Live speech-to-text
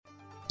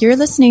You're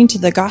listening to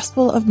the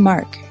Gospel of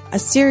Mark, a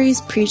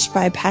series preached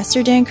by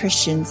Pastor Dan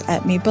Christians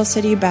at Maple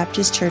City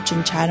Baptist Church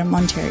in Chatham,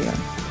 Ontario.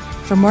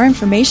 For more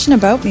information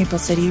about Maple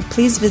City,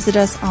 please visit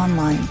us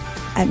online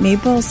at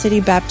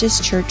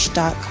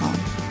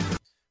maplecitybaptistchurch.com.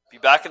 Be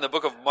back in the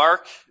book of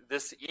Mark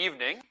this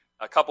evening.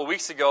 A couple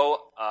weeks ago,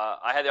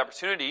 I had the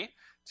opportunity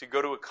to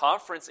go to a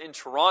conference in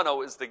Toronto.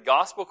 It was the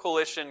Gospel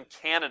Coalition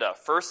Canada,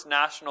 first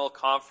national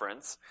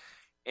conference.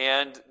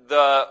 And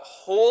the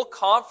whole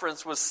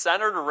conference was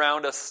centered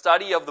around a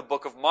study of the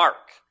book of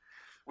Mark,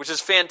 which is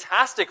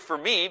fantastic for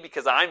me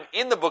because I'm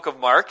in the book of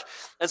Mark.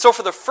 And so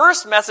for the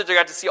first message, I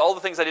got to see all the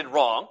things I did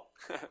wrong.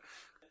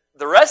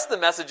 The rest of the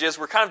messages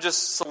were kind of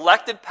just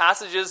selected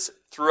passages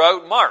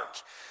throughout Mark.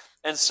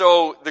 And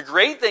so the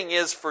great thing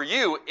is for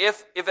you,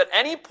 if at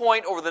any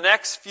point over the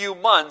next few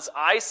months,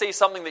 I say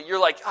something that you're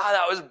like,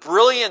 that was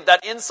brilliant,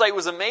 that insight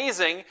was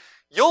amazing,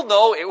 you'll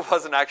know it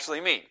wasn't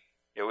actually me.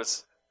 It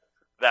was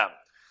them.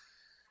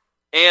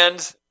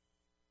 And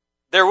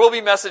there will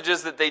be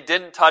messages that they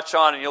didn't touch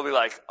on, and you'll be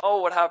like,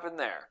 oh, what happened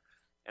there?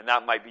 And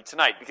that might be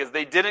tonight, because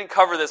they didn't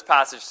cover this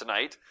passage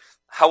tonight.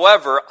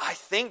 However, I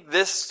think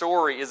this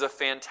story is a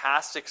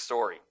fantastic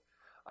story.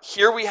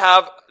 Here we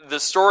have the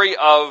story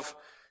of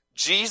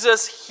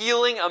Jesus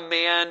healing a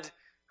man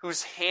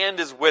whose hand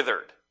is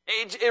withered.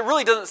 It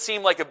really doesn't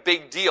seem like a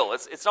big deal.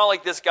 It's not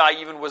like this guy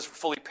even was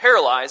fully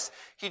paralyzed.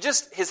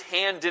 His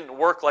hand didn't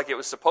work like it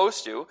was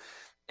supposed to.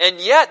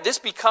 And yet, this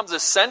becomes a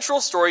central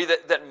story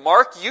that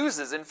Mark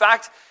uses. In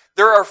fact,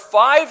 there are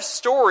 5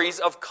 stories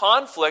of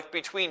conflict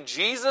between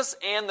Jesus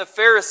and the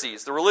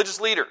Pharisees, the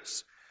religious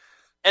leaders.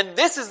 And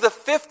this is the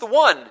 5th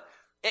one.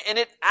 And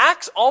it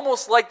acts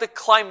almost like the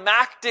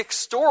climactic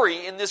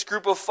story in this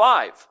group of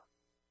 5.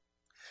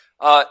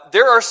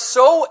 There are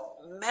so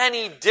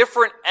many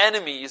different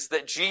enemies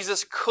that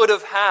Jesus could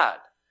have had.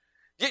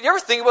 You ever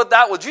think about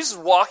that? Well, Jesus is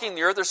walking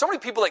the earth. There's so many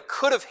people that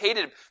could have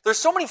hated him. There's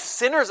so many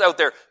sinners out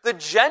there. The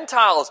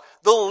Gentiles,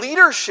 the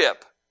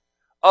leadership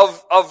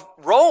of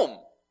Rome.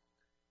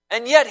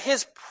 And yet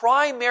his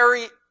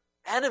primary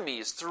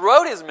enemies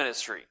throughout his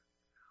ministry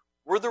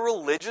were the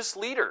religious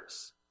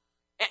leaders.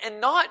 And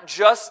not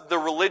just the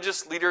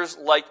religious leaders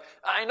like,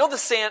 I know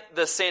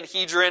the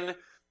Sanhedrin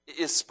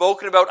is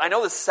spoken about. I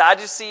know the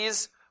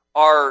Sadducees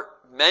are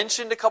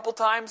mentioned a couple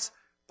times.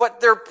 But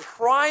their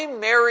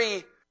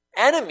primary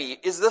enemy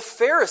is the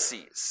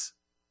Pharisees.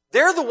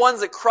 They're the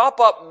ones that crop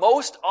up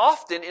most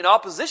often in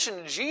opposition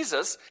to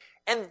Jesus,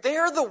 and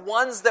they're the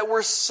ones that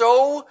were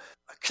so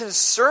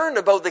concerned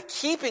about the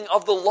keeping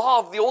of the law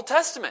of the Old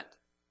Testament.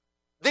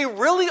 They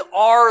really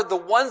are the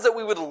ones that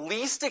we would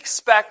least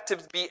expect to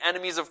be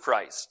enemies of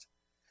Christ.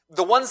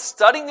 The ones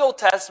studying the Old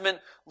Testament,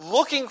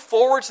 looking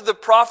forward to the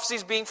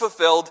prophecies being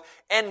fulfilled,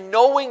 and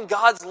knowing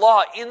God's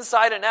law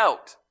inside and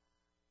out.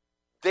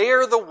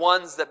 They're the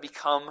ones that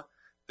become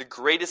the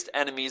greatest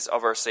enemies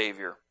of our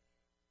Savior.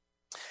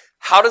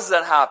 How does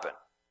that happen?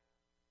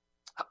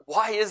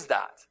 Why is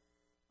that?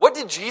 What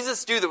did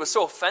Jesus do that was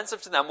so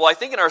offensive to them? Well, I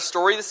think in our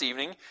story this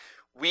evening,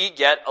 we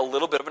get a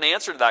little bit of an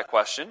answer to that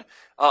question.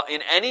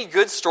 In any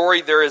good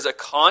story, there is a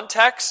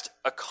context,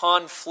 a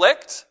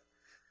conflict,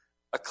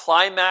 a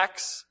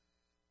climax,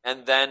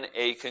 and then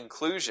a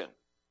conclusion.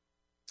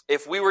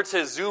 If we were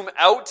to zoom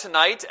out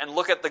tonight and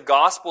look at the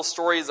gospel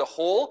story as a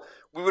whole,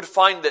 we would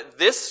find that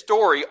this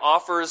story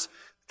offers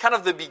kind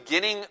of the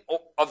beginning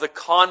of the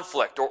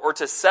conflict, or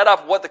to set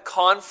up what the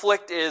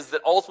conflict is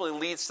that ultimately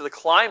leads to the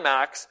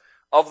climax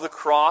of the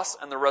cross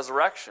and the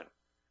resurrection.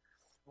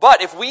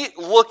 But if we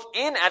look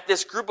in at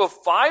this group of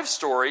 5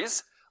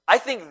 stories, I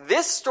think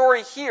this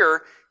story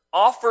here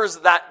offers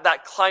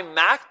that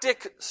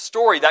climactic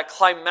story, that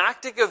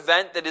climactic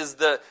event that is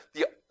the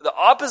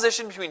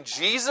opposition between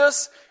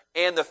Jesus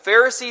and the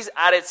Pharisees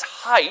at its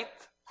height,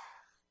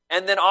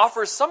 and then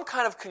offers some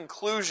kind of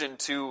conclusion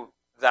to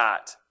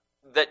that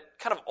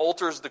kind of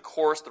alters the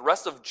course, the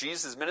rest of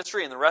Jesus'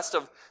 ministry and the rest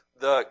of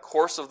the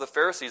course of the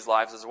Pharisees'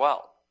 lives as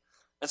well.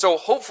 And so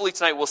hopefully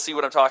tonight we'll see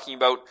what I'm talking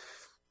about.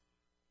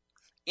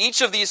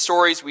 Each of these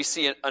stories we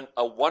see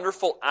a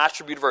wonderful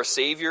attribute of our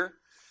Savior.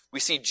 We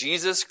see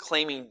Jesus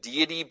claiming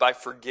deity by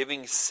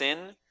forgiving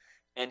sin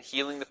and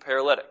healing the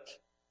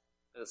paralytic.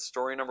 That's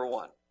story number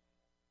 1.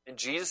 And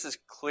Jesus is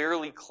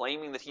clearly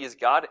claiming that he is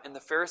God, and the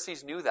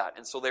Pharisees knew that,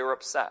 and so they were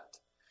upset.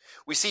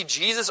 We see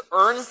Jesus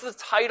earns the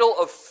title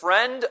of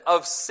friend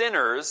of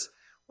sinners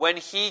when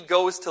he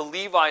goes to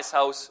Levi's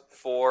house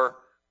for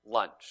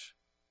lunch.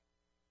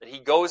 That he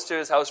goes to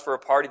his house for a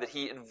party, that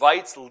he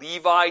invites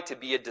Levi to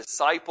be a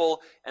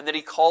disciple, and that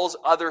he calls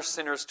other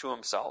sinners to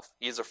himself.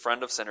 He is a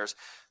friend of sinners.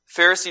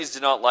 Pharisees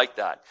did not like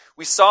that.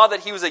 We saw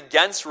that he was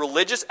against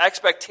religious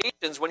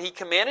expectations when he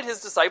commanded his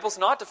disciples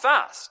not to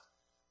fast.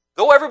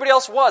 Though everybody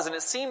else was, and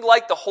it seemed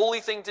like the holy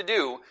thing to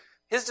do,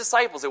 his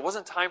disciples, it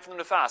wasn't time for them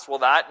to fast. Well,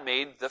 that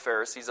made the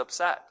Pharisees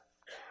upset.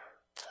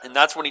 And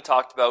that's when he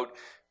talked about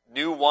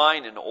new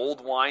wine and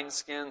old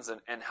wineskins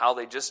and how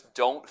they just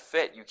don't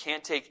fit. You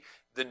can't take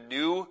the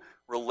new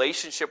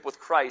relationship with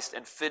Christ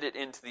and fit it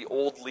into the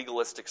old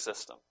legalistic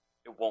system.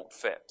 It won't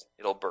fit.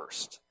 It'll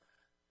burst.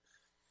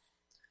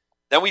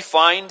 Then we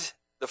find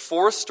the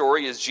fourth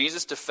story is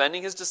Jesus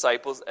defending his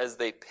disciples as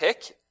they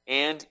pick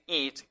and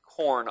eat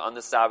corn on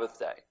the Sabbath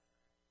day.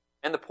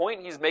 And the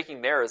point he's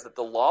making there is that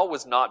the law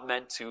was not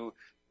meant to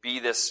be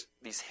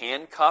these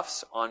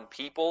handcuffs on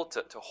people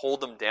to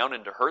hold them down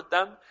and to hurt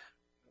them.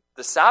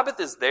 The Sabbath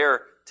is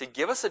there to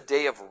give us a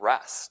day of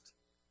rest.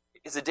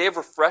 It's a day of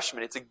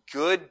refreshment. It's a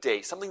good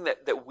day, something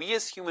that we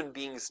as human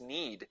beings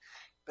need.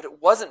 But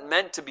it wasn't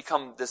meant to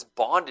become this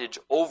bondage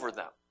over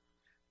them.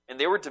 And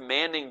they were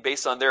demanding,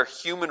 based on their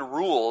human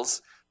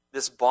rules,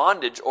 this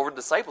bondage over the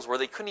disciples where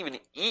they couldn't even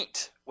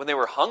eat when they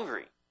were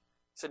hungry.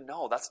 He said,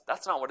 no,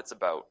 that's not what it's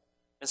about.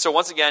 And so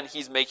once again,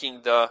 he's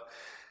making the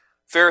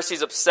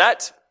Pharisees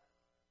upset.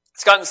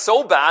 It's gotten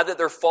so bad that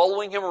they're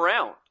following him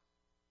around.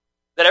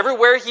 That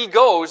everywhere he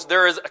goes,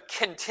 there is a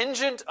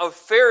contingent of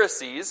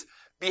Pharisees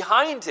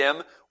behind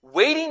him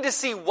waiting to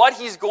see what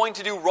he's going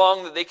to do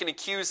wrong that they can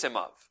accuse him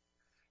of.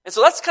 And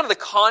so that's kind of the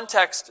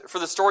context for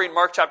the story in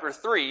Mark chapter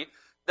 3,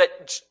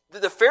 that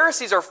the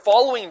Pharisees are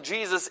following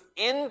Jesus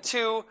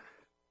into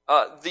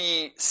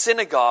the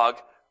synagogue,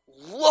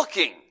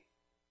 looking,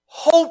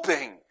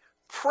 hoping,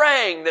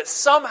 praying that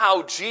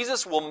somehow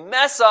Jesus will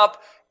mess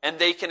up and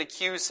they can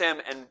accuse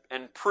him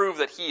and prove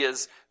that he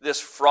is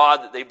this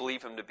fraud that they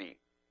believe him to be.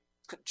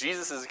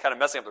 Jesus is kind of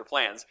messing up their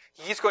plans.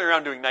 He keeps going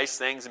around doing nice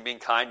things and being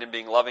kind and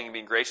being loving and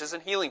being gracious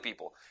and healing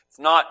people. It's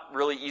not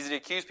really easy to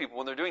accuse people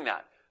when they're doing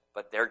that,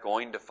 but they're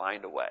going to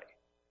find a way.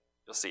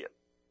 You'll see it.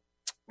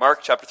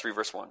 Mark chapter 3,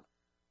 verse 1.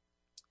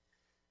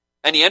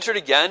 And he entered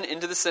again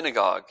into the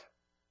synagogue,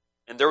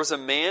 and there was a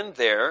man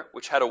there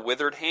which had a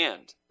withered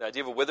hand. The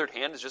idea of a withered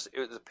hand is it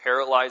was a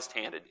paralyzed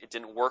hand. It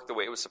didn't work the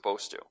way it was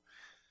supposed to.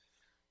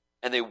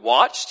 And they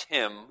watched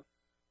him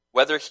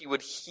whether he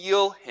would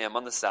heal him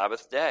on the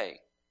Sabbath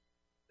day,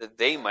 that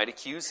they might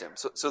accuse him.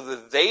 So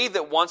the they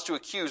that wants to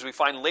accuse, we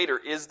find later,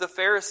 is the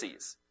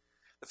Pharisees.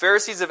 The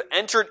Pharisees have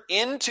entered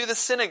into the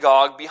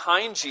synagogue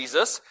behind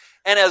Jesus,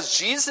 and as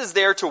Jesus is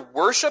there to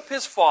worship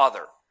his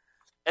Father,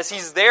 as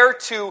he's there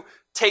to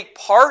take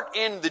part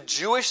in the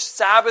Jewish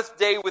Sabbath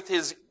day with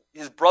his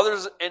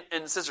brothers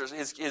and sisters,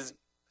 his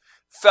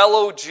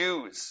fellow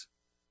Jews,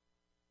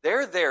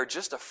 they're there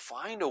just to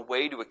find a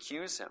way to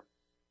accuse him.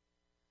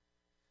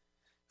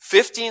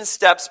 15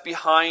 steps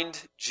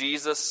behind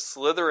Jesus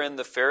slither in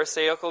the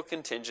Pharisaical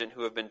contingent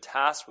who have been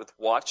tasked with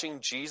watching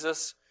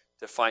Jesus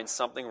to find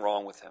something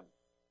wrong with him.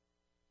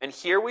 And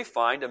here we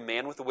find a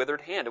man with a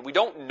withered hand. And we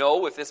don't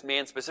know if this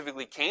man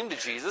specifically came to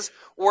Jesus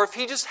or if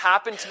he just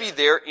happened to be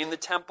there in the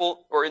temple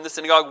or in the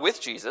synagogue with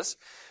Jesus.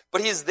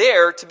 But he's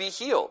there to be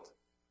healed.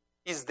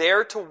 He's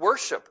there to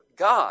worship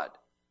God.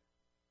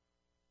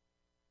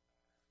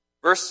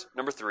 Verse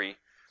number 3.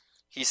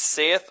 He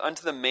saith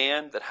unto the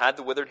man that had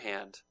the withered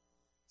hand,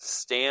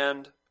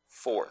 stand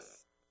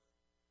forth.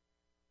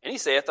 And he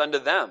saith unto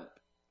them,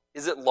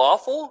 is it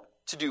lawful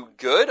to do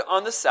good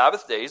on the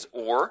Sabbath days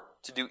or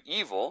to do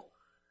evil,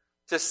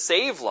 to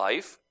save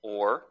life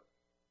or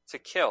to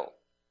kill?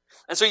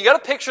 And so you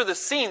got to picture the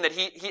scene that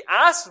he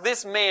asked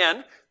this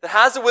man that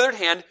has a withered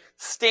hand,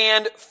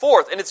 stand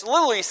forth. And it's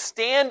literally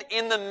stand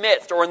in the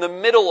midst or in the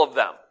middle of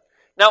them.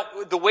 Now,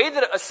 the way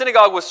that a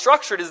synagogue was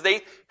structured is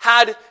they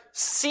had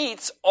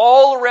seats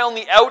all around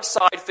the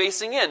outside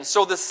facing in.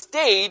 So the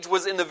stage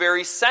was in the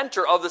very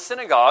center of the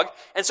synagogue.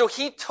 And so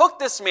he took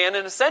this man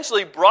and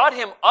essentially brought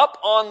him up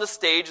on the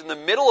stage in the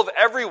middle of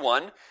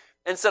everyone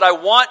and said, I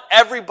want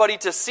everybody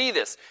to see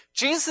this.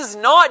 Jesus is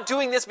not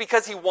doing this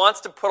because he wants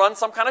to put on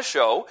some kind of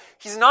show.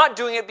 He's not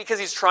doing it because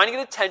he's trying to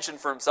get attention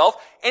for himself.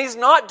 And he's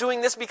not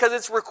doing this because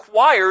it's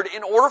required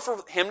in order for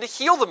him to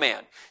heal the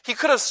man. He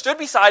could have stood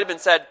beside him and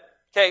said,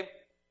 okay,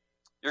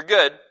 you're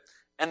good.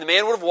 And the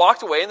man would have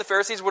walked away and the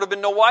Pharisees would have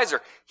been no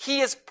wiser.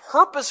 He is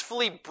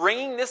purposefully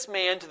bringing this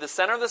man to the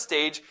center of the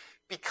stage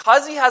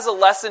because he has a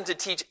lesson to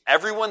teach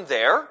everyone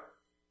there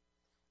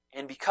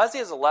and because he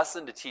has a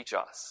lesson to teach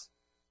us.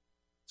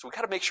 So we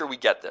got to make sure we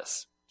get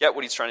this, get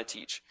what he's trying to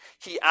teach.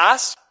 He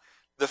asked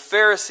the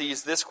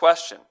Pharisees this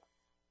question.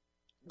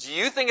 Do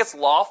you think it's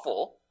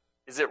lawful?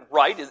 Is it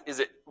right?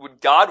 Would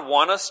God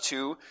want us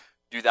to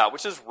do that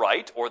which is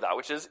right or that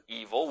which is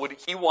evil? Would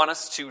he want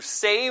us to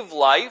save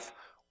life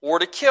or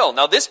to kill?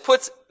 Now this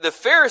puts the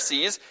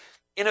Pharisees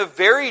in a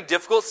very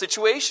difficult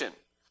situation.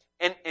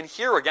 And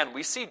here again,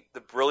 we see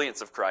the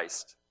brilliance of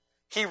Christ.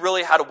 He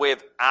really had a way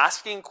of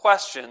asking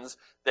questions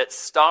that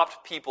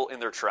stopped people in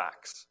their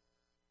tracks.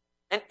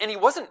 And he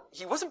wasn't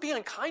being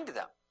unkind to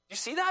them. You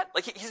see that?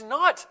 Like he's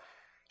not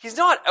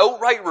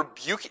outright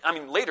rebuking. I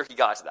mean, later he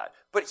got to that.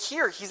 But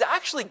here, he's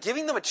actually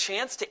giving them a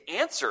chance to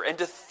answer and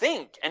to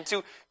think and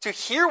to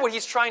hear what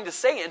he's trying to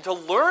say and to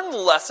learn the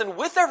lesson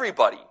with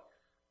everybody.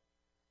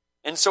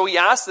 And so he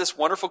asked this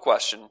wonderful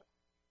question.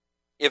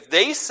 If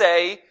they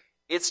say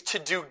it's to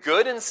do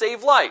good and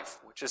save life,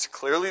 which is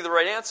clearly the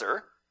right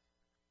answer,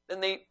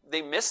 then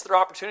they miss their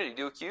opportunity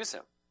to accuse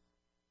him.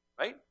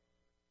 Right?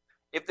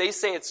 If they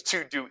say it's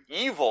to do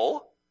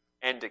evil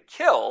and to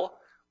kill,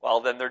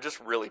 well, then they're just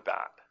really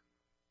bad.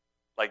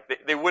 Like,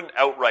 they wouldn't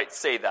outright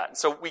say that. And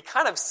so we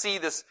kind of see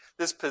this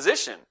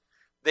position.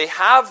 They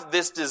have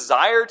this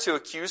desire to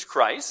accuse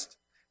Christ,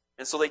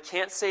 And so they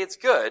can't say it's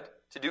good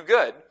to do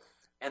good.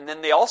 And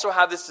then they also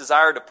have this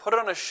desire to put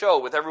on a show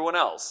with everyone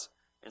else.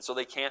 And so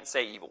they can't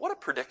say evil. What a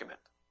predicament,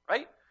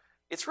 right?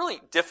 It's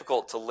really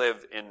difficult to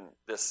live in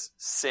this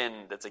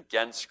sin that's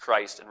against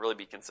Christ and really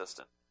be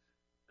consistent.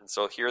 And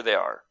so here they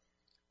are.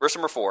 Verse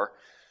number 4.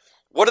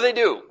 What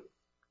do?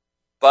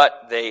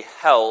 But they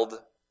held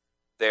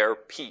their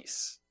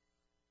peace.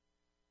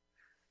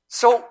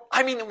 So,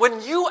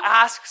 when you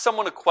ask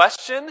someone a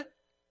question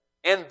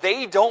and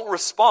they don't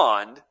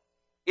respond,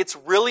 it's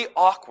really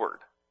awkward,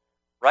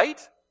 right?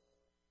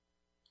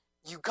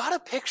 You got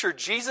to picture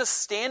Jesus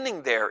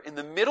standing there in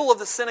the middle of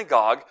the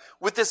synagogue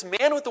with this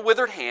man with the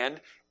withered hand,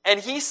 and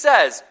he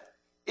says,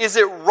 is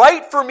it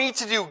right for me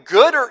to do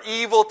good or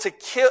evil,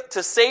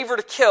 to save or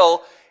to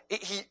kill?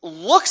 He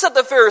looks at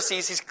the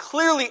Pharisees, he's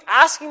clearly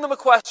asking them a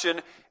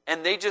question,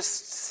 and they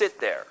just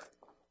sit there.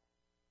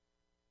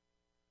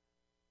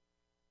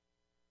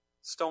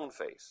 Stone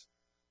face.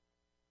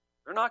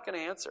 They're not going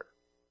to answer.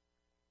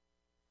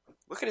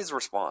 Look at his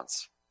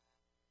response.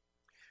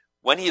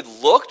 When he had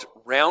looked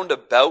round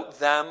about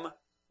them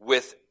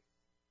with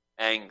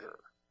anger,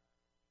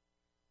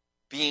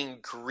 being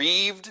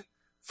grieved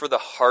for the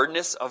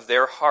hardness of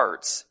their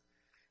hearts,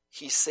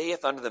 he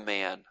saith unto the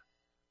man,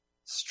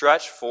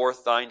 stretch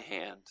forth thine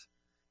hand.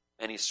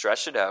 And he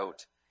stretched it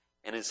out,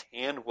 and his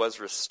hand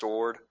was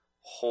restored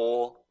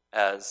whole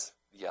as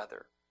the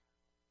other.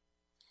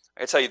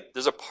 I tell you,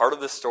 there's a part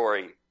of this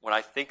story, when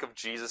I think of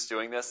Jesus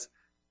doing this,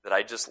 that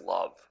I just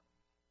love.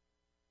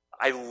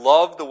 I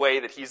love the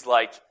way that he's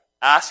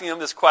asking them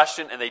this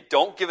question, and they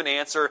don't give an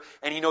answer,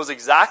 and he knows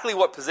exactly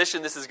what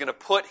position this is going to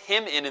put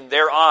him in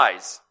their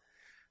eyes.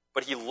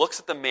 But he looks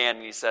at the man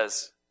and he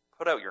says,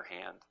 put out your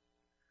hand.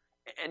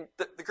 And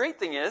the great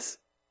thing is,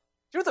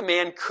 you know what the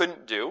man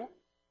couldn't do?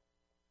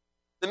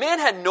 The man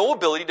had no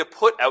ability to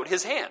put out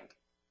his hand.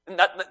 And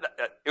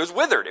it was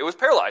withered. It was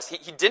paralyzed.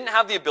 He didn't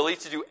have the ability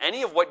to do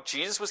any of what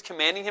Jesus was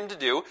commanding him to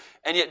do.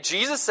 And yet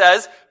Jesus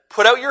says,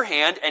 put out your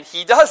hand, and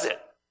he does it.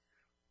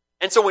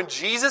 And so when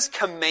Jesus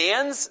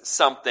commands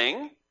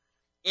something,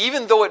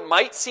 even though it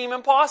might seem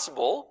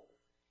impossible,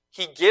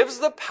 he gives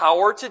the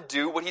power to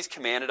do what he's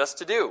commanded us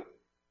to do.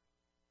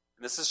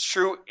 And this is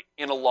true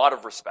in a lot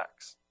of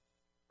respects,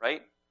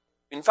 right?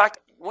 In fact,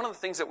 one of the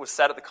things that was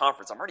said at the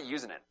conference, I'm already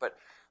using it, but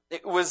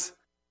it was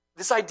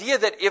this idea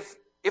that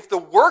if the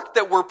work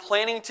that we're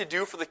planning to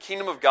do for the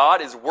kingdom of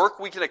God is work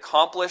we can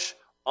accomplish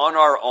on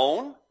our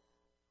own,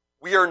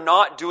 we are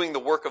not doing the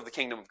work of the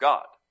kingdom of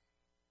God.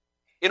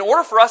 In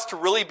order for us to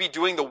really be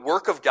doing the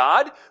work of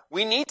God,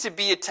 we need to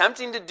be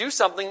attempting to do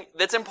something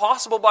that's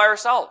impossible by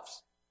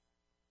ourselves.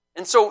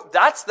 And so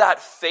that's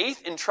that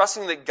faith in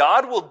trusting that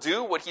God will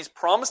do what he's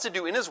promised to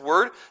do in his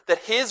word, that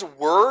his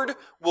word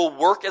will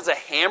work as a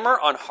hammer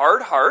on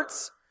hard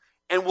hearts,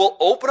 and will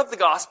open up the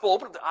gospel,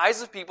 open up the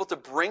eyes of people to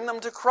bring them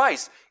to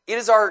Christ. It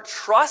is our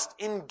trust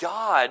in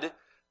God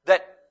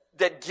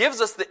that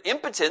gives us the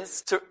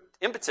impetus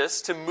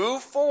to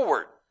move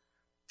forward,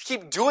 to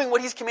keep doing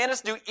what he's commanded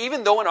us to do,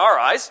 even though in our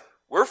eyes,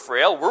 we're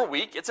frail, we're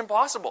weak, it's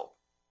impossible.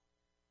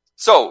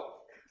 So,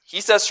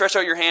 he says, stretch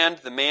out your hand.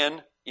 The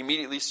man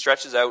immediately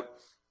stretches out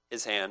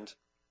his hand,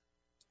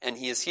 and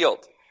he is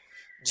healed.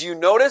 Do you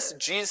notice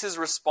Jesus'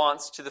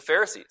 response to the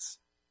Pharisees?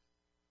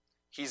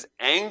 He's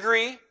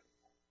angry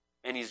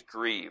and he's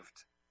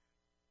grieved.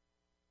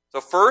 So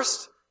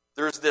first,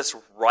 there's this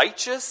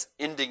righteous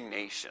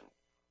indignation,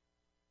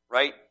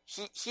 right?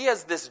 He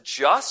has this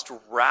just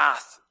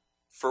wrath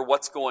for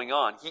what's going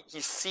on.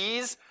 He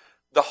sees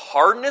the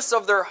hardness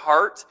of their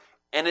heart,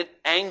 and it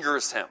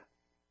angers him.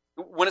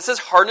 When it says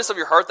hardness of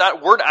your heart,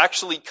 that word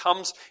actually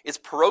comes, it's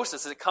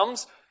parosis.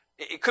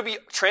 It could be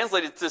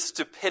translated to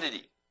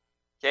stupidity.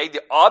 Okay?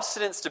 The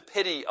obstinate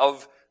stupidity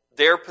of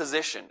their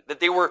position. That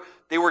they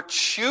were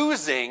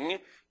choosing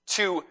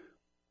to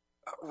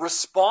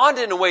respond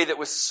in a way that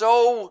was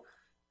so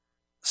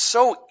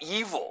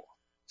evil,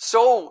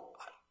 so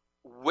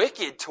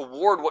wicked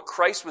toward what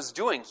Christ was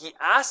doing. He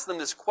asked them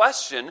this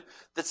question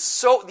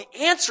the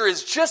answer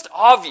is just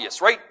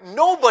obvious, right?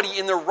 Nobody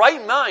in their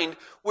right mind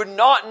would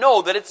not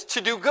know that it's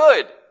to do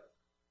good.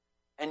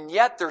 And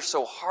yet they're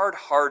so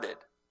hard-hearted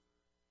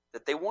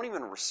that they won't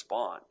even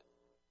respond.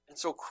 And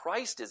so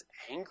Christ is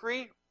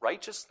angry,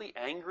 righteously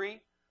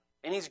angry,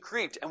 and he's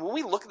grieved. And when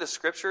we look at the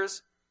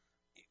scriptures,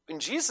 in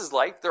Jesus'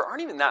 life, there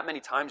aren't even that many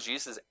times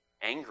Jesus is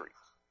angry.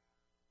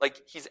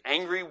 He's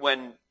angry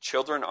when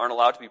children aren't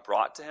allowed to be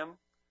brought to him.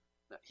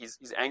 He's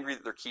angry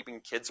that they're keeping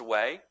kids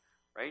away,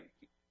 right?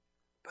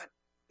 But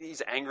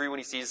he's angry when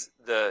he sees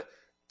the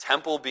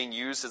temple being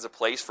used as a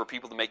place for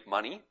people to make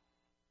money.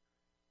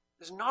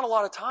 There's not a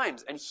lot of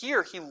times. And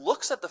here, he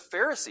looks at the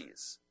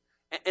Pharisees,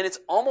 and his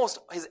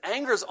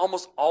anger is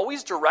almost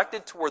always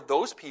directed toward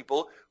those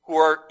people who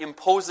are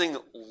imposing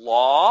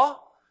law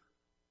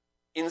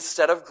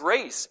instead of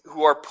grace,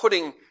 who are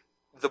putting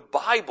the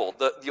Bible,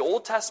 the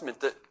Old Testament,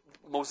 the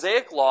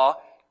Mosaic law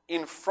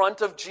in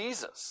front of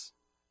Jesus.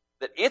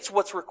 That it's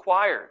what's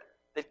required.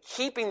 that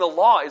keeping the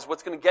law is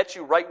what's going to get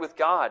you right with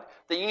God,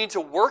 that you need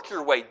to work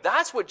your way.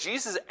 That's what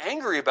Jesus is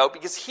angry about,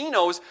 because he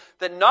knows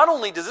that not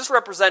only does this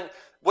represent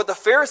what the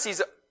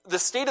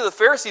state of the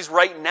Pharisees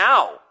right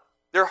now,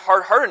 their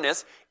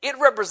hard-heartedness, it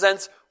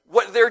represents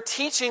what they're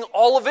teaching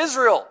all of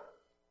Israel.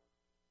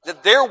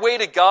 That their way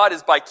to God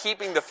is by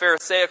keeping the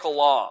Pharisaical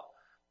law.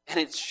 And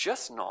it's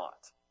just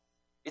not.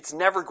 It's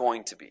never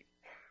going to be.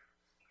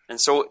 And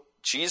so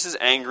Jesus is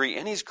angry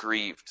and he's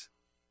grieved.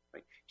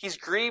 He's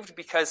grieved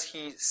because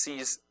he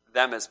sees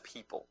them as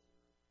people.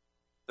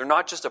 They're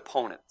not just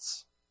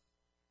opponents.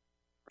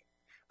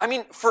 I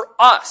mean, for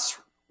us,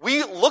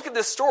 we look at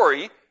this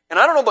story, and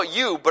I don't know about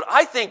you, but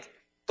I think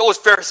those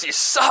Pharisees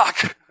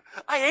suck.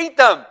 I hate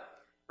them.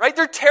 Right?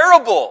 They're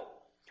terrible.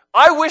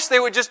 I wish they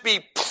would just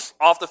be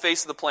off the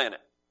face of the planet.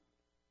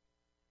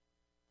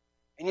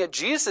 And yet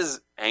Jesus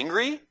is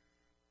angry,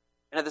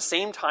 and at the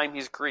same time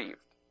he's grieved.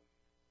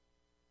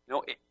 You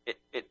know,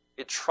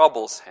 it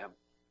troubles him.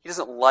 He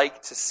doesn't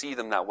like to see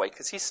them that way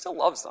because he still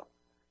loves them.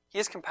 He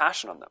has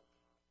compassion on them.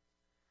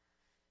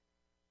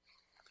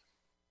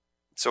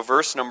 So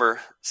verse number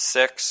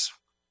 6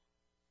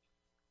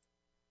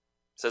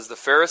 says, the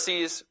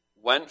Pharisees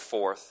went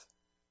forth.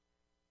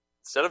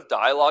 Instead of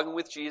dialoguing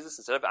with Jesus,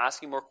 instead of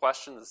asking more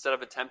questions, instead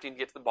of attempting to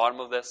get to the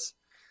bottom of this,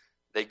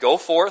 they go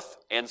forth,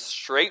 and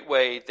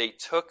straightway they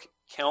took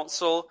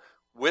counsel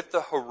with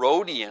the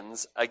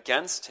Herodians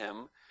against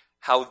him,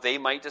 how they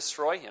might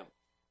destroy him.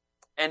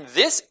 And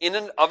this, in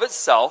and of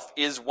itself,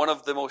 is one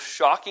of the most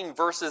shocking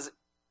verses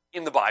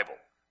in the Bible.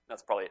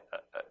 That's probably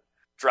a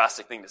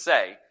drastic thing to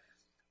say.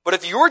 But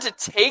if you were to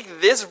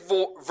take this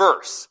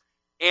verse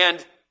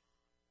and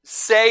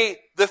say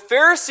the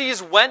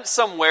Pharisees went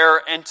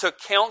somewhere and took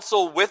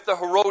counsel with the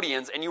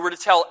Herodians, and you were to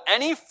tell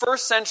any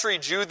first century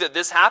Jew that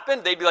this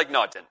happened, they'd be like,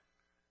 no, it didn't.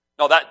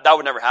 No, that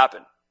would never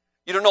happen.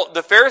 You don't know,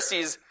 the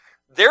Pharisees,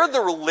 they're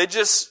the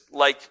religious,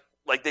 like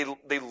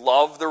they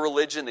love the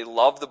religion, they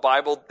love the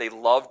Bible, they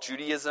love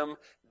Judaism.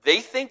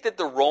 They think that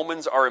the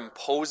Romans are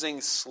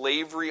imposing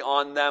slavery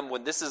on them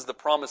when this is the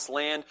promised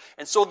land.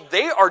 And so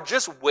they are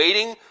just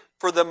waiting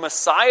for the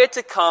Messiah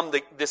to come,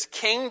 this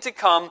king to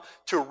come,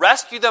 to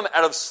rescue them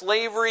out of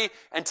slavery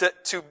and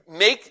to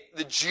make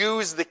the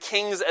Jews the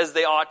kings as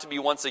they ought to be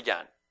once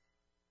again.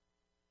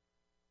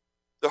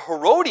 The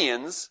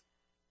Herodians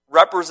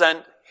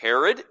represent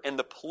Herod and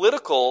the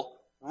political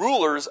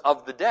rulers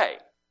of the day.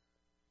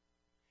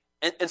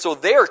 And so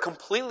they are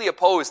completely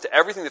opposed to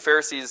everything the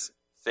Pharisees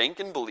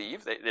think and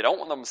believe. They don't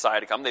want the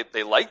Messiah to come.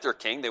 They like their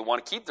king. They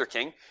want to keep their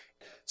king.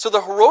 So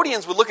the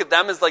Herodians would look at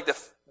them as like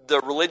the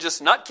religious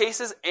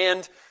nutcases,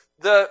 and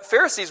the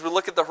Pharisees would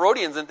look at the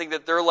Herodians and think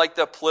that they're like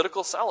the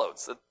political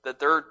sellouts, that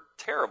they're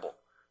terrible.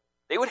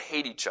 They would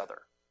hate each other.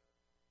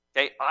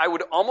 Okay, I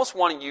would almost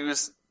want to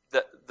use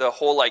the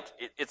whole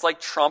it's like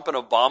Trump and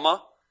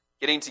Obama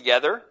getting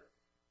together,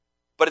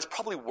 but it's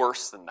probably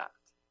worse than that.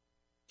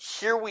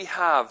 Here we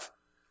have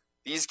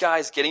these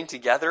guys getting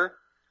together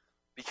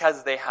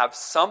because they have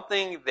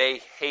something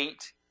they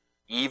hate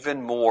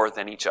even more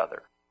than each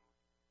other.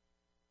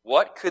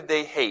 What could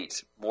they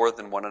hate more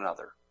than one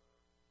another?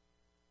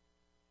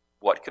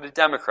 What could a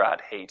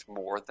Democrat hate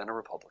more than a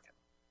Republican?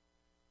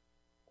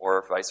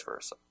 Or vice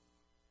versa.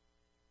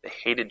 They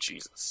hated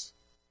Jesus.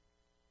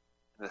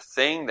 And the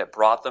thing that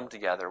brought them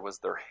together was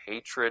their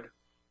hatred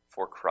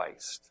for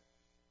Christ.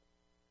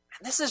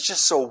 And this is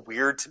just so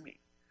weird to me.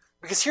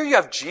 Because here you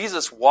have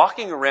Jesus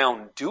walking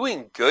around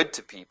doing good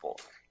to people,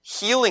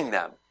 healing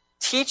them,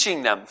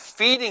 teaching them,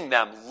 feeding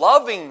them,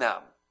 loving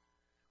them.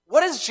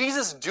 What is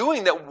Jesus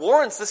doing that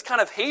warrants this kind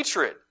of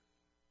hatred?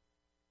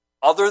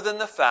 Other than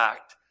the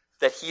fact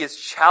that he is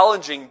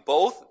challenging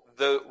both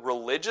the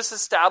religious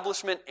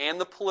establishment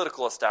and the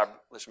political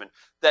establishment.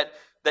 That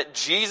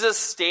Jesus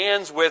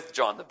stands with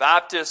John the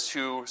Baptist,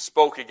 who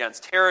spoke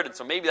against Herod, and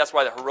so maybe that's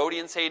why the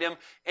Herodians hate him.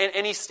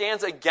 And he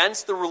stands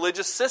against the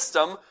religious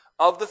system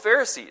of the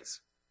Pharisees.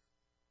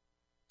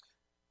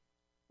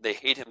 They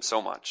hate him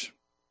so much.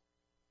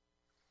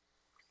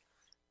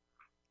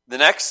 The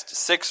next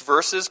 6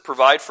 verses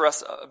provide for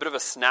us a bit of a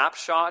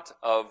snapshot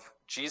of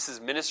Jesus'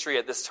 ministry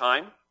at this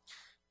time.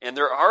 And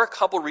there are a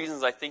couple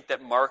reasons I think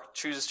that Mark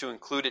chooses to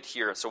include it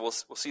here. So we'll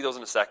see those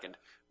in a second.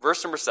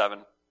 Verse number 7.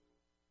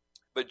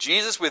 But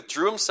Jesus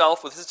withdrew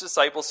himself with his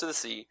disciples to the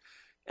sea,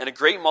 and a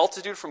great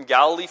multitude from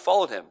Galilee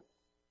followed him,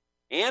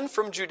 and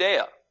from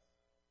Judea,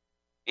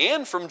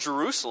 and from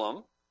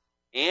Jerusalem,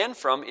 and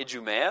from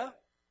Idumea,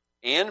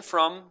 and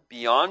from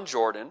beyond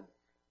Jordan,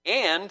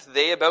 and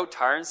they about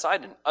Tyre and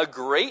Sidon. A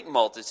great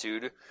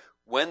multitude,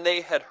 when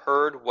they had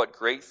heard what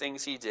great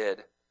things he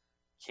did,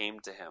 came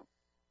to him.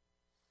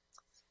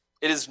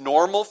 It is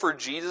normal for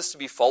Jesus to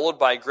be followed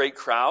by a great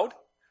crowd.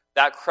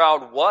 That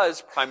crowd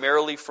was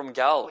primarily from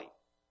Galilee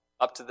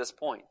up to this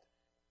point.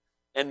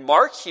 And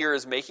Mark here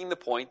is making the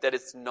point that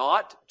it's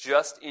not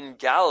just in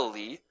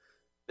Galilee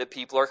that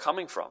people are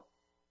coming from.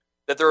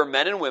 That there are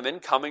men and women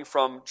coming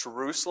from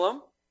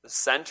Jerusalem, the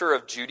center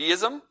of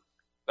Judaism,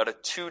 about a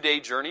 2-day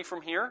journey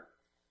from here.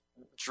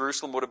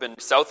 Jerusalem would have been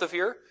south of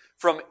here.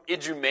 From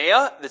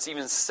Idumea, that's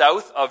even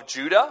south of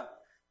Judah.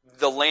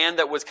 the land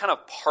that was kind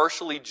of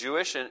partially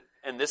Jewish,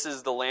 and this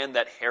is the land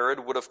that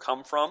Herod would have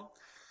come from.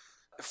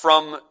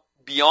 From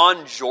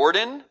beyond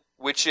Jordan,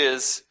 which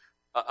is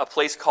a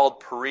place called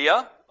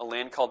Perea, a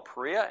land called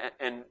Perea,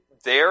 and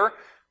there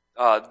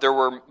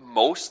were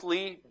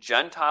mostly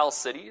Gentile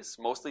cities,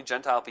 mostly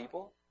Gentile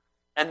people.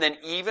 And then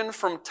even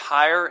from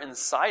Tyre and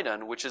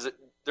Sidon, which is,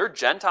 they're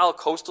Gentile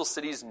coastal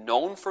cities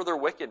known for their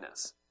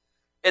wickedness.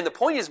 And the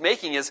point he's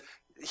making is,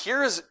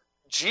 here's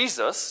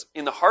Jesus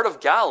in the heart of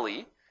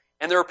Galilee,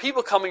 and there are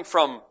people coming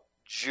from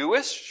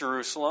Jewish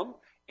Jerusalem,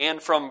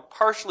 and from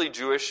partially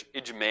Jewish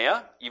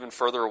Idumea, even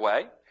further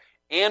away,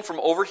 and from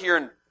over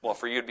here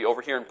for you it'd be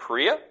over here in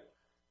Perea,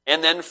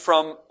 and then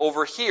from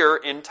over here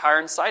in Tyre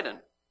and Sidon,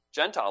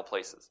 Gentile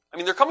places. I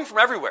mean, they're coming from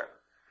everywhere.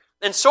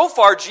 And so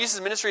far, Jesus'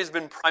 ministry has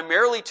been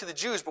primarily to the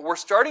Jews, but we're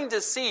starting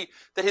to see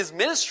that his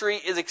ministry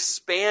is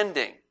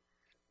expanding.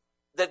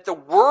 That the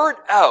word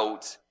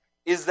out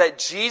is that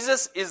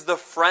Jesus is the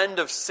friend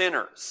of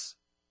sinners.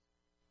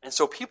 And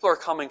so people are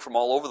coming from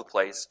all over the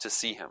place to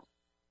see him.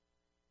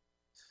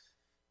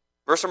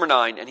 Verse number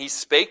 9, and he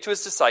spake to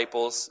his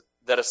disciples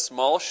that a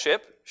small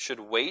ship should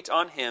wait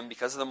on him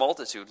because of the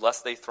multitude,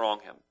 lest they throng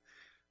him.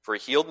 For he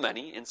healed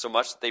many,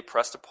 insomuch that they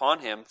pressed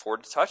upon him for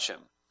to touch him,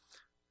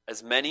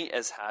 as many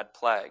as had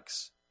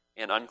plagues.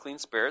 And unclean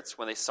spirits,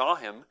 when they saw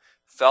him,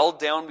 fell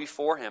down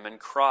before him and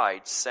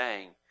cried,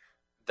 saying,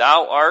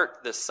 Thou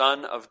art the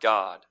Son of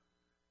God.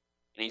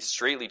 And he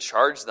straitly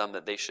charged them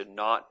that they should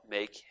not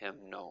make him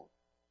known.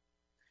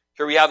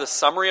 Here we have the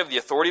summary of the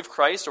authority of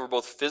Christ over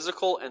both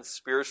physical and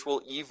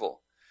spiritual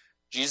evil.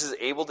 Jesus is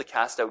able to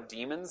cast out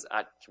demons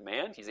at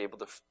command. He's able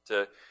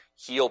to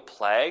heal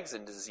plagues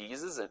and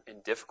diseases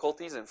and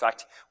difficulties. In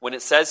fact, when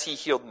it says he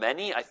healed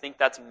many, I think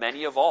that's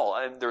many of all.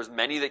 And there's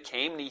many that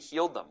came and he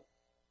healed them.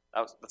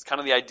 That's kind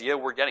of the idea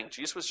we're getting.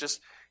 Jesus was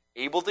just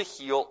able to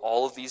heal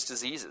all of these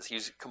diseases.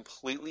 He's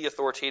completely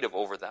authoritative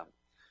over them.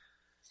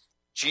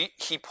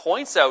 He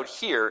points out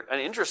here an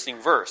interesting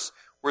verse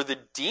where the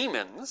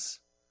demons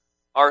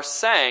are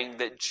saying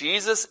that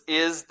Jesus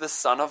is the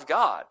Son of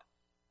God.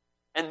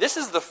 And this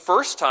is the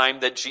first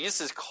time that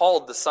Jesus is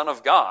called the Son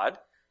of God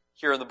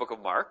here in the book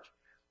of Mark.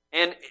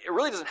 And it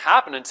really doesn't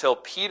happen until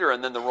Peter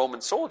and then the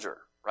Roman soldier,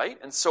 right?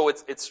 And so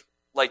it's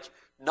like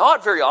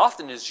not very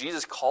often is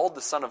Jesus called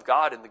the Son of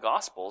God in the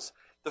Gospels.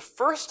 The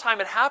first time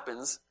it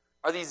happens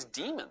are these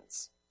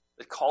demons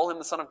that call him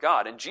the Son of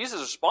God. And Jesus'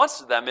 response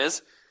to them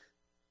is,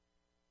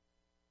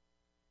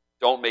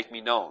 don't make me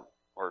known,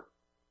 or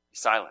be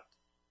silent.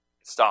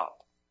 Stop.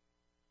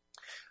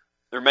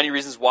 There are many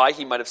reasons why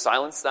he might have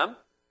silenced them.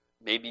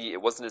 Maybe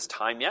it wasn't his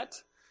time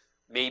yet.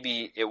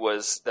 Maybe it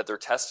was that their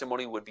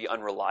testimony would be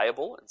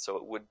unreliable, and so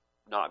it would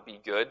not be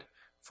good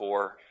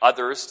for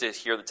others to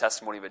hear the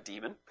testimony of a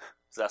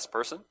demon-possessed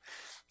person.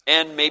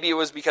 And maybe it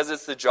was because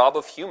it's the job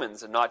of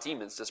humans and not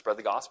demons to spread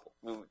the gospel.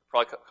 We would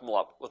probably come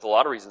up with a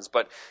lot of reasons.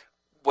 But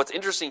what's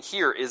interesting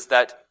here is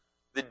that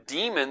the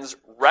demons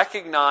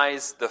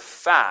recognize the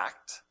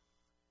fact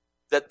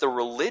that the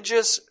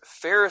religious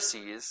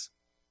Pharisees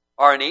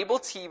are unable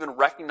to even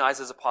recognize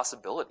as a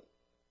possibility.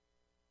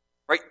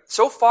 Right?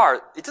 So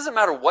far, it doesn't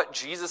matter what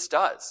Jesus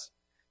does.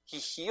 He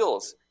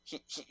heals.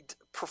 He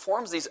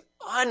performs these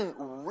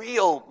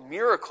unreal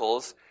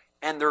miracles,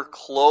 and they're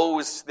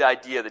closed to the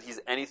idea that he's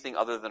anything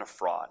other than a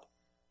fraud.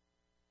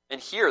 And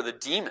here, the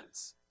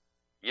demons,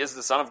 he is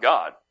the Son of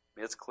God. I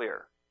mean, it's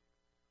clear.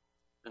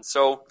 And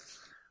so,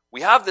 we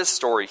have this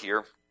story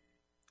here,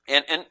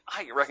 and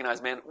I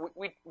recognize, man,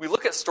 we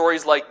look at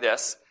stories like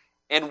this,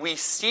 and we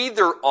see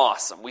they're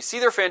awesome. We see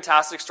they're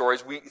fantastic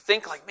stories. We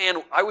think like,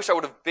 man, I wish I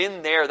would have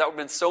been there. That would have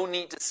been so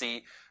neat to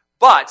see.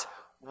 But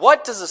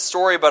what does a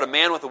story about a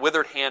man with a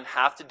withered hand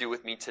have to do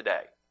with me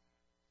today?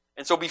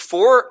 And so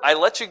before I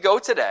let you go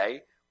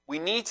today, we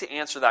need to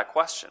answer that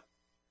question.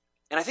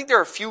 And I think there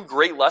are a few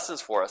great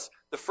lessons for us.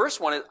 The first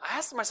one is, I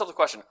asked myself the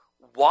question,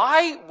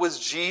 why was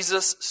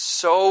Jesus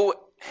so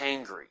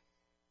angry?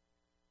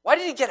 Why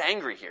did he get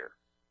angry here?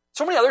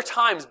 So many other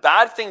times,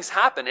 bad things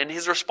happen, and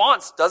his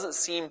response doesn't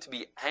seem to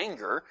be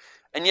anger,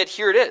 and yet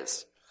here it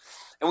is.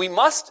 And we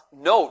must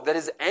note that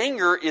his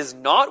anger is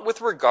not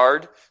with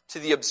regard to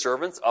the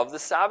observance of the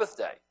Sabbath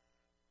day.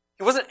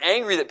 He wasn't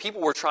angry that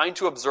people were trying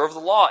to observe the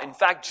law. In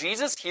fact,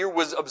 Jesus here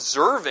was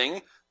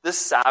observing the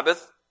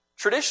Sabbath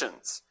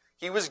traditions.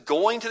 He was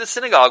going to the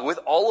synagogue with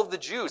all of the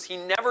Jews. He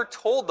never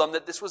told them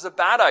that this was a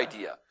bad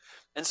idea.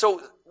 And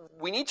so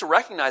we need to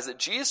recognize that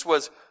Jesus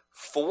was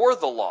for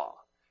the law.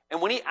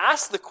 And when he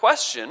asked the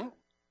question,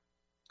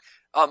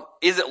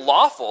 is it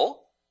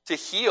lawful to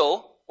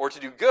heal or to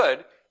do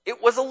good, it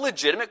was a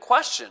legitimate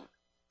question.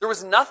 There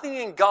was nothing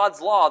in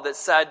God's law that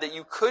said that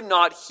you could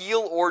not heal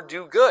or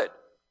do good.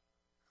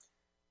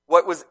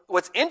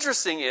 What's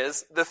interesting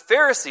is the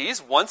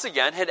Pharisees, once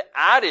again, had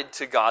added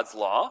to God's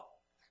law,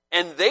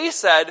 and they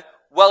said,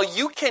 well,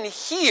 you can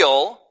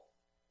heal,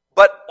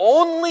 but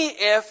only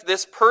if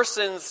this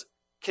person's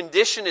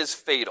condition is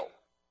fatal.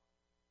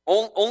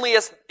 Only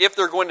if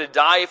they're going to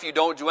die if you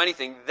don't do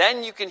anything,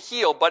 then you can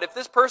heal. But if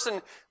this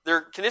person,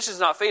 their condition is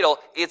not fatal,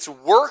 it's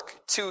work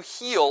to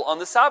heal on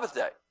the Sabbath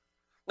day.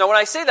 Now, when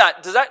I say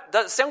that, does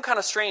that sound kind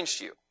of strange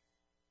to you?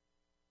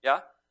 Yeah?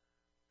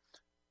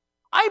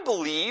 I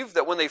believe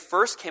that when they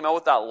first came out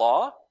with that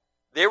law,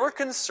 they were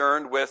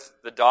concerned with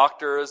the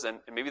doctors and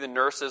maybe the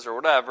nurses or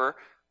whatever,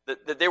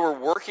 that they were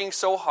working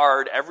so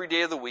hard every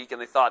day of the week, and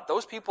they thought,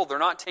 those people, they're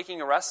not taking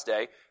a rest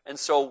day, and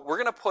so we're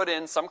going to put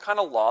in some kind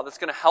of law that's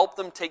going to help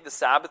them take the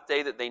Sabbath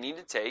day that they need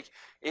to take.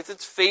 If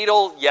it's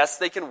fatal, yes,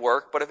 they can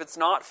work, but if it's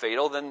not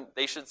fatal, then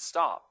they should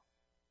stop.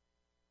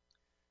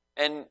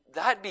 And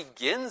that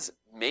begins,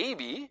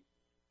 maybe,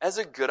 as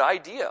a good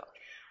idea,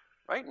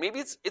 right? Maybe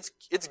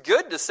it's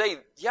good to say,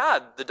 yeah,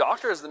 the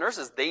doctors, the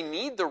nurses, they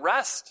need the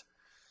rest.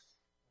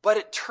 But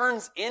it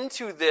turns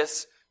into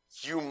this,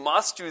 you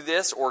must do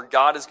this or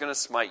God is going to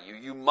smite you.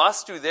 You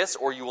must do this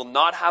or you will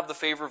not have the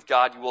favor of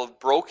God. You will have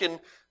broken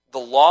the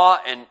law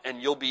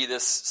and you'll be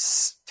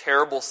this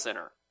terrible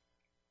sinner.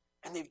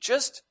 And they've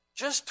just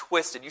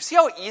twisted. You see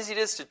how easy it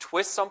is to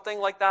twist something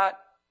like that?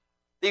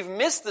 They've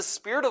missed the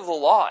spirit of the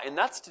law, and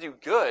that's to do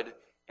good,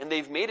 and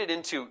they've made it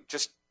into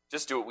just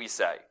do what we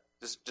say.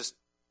 Just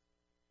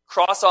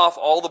cross off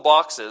all the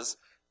boxes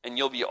and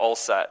you'll be all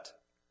set.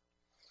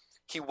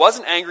 He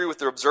wasn't angry with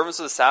their observance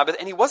of the Sabbath,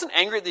 and he wasn't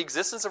angry at the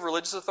existence of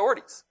religious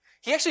authorities.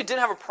 He actually didn't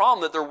have a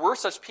problem that there were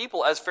such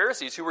people as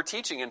Pharisees who were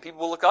teaching and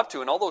people would look up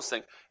to and all those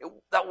things.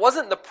 That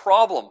wasn't the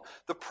problem.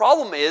 The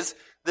problem is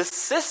the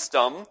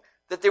system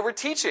that they were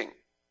teaching.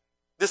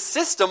 The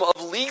system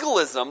of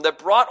legalism that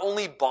brought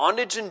only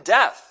bondage and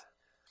death.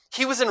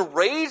 He was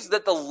enraged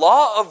that the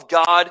law of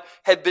God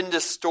had been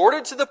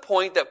distorted to the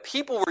point that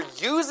people were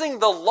using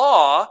the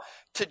law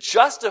to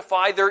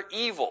justify their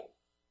evil.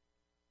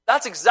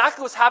 That's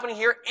exactly what's happening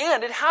here,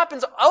 and it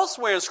happens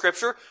elsewhere in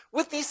Scripture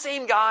with these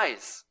same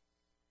guys.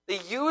 They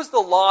use the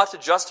law to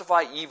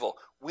justify evil.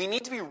 We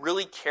need to be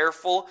really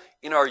careful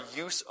in our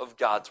use of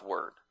God's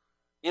word,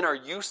 in our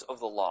use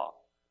of the law.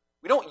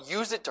 We don't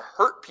use it to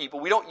hurt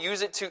people. We don't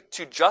use it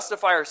to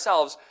justify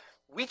ourselves.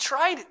 We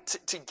try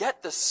to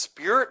get the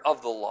spirit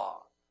of the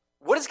law.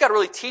 What is God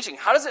really teaching?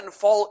 How does it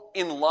fall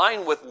in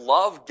line with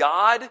love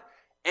God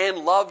and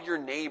love your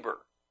neighbor?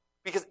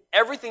 Because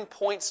everything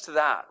points to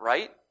that,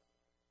 right?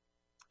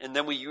 And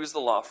then we use the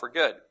law for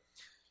good.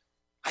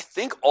 I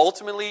think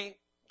ultimately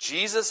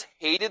Jesus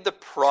hated the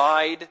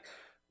pride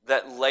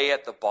that lay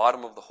at the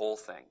bottom of the whole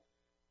thing.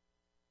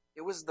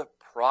 It was the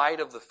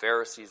pride of the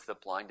Pharisees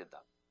that blinded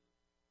them.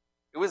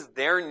 It was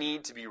their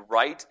need to be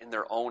right in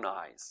their own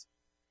eyes.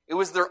 It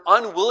was their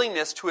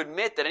unwillingness to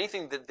admit that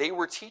anything that they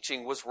were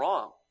teaching was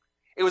wrong.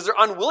 It was their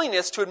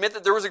unwillingness to admit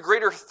that there was a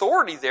greater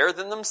authority there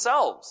than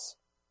themselves.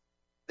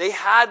 They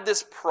had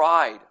this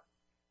pride.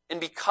 And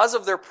because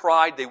of their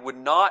pride, they would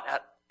not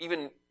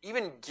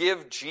even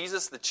give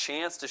Jesus the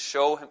chance to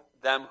show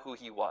them who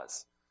he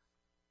was.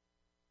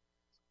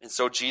 And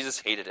so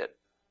Jesus hated it.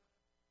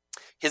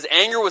 His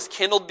anger was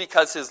kindled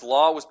because his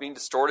law was being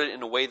distorted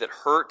in a way that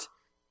hurt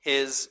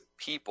his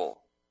people.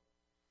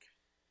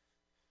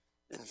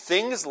 And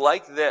things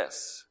like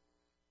this,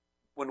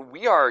 when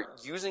we are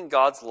using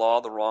God's law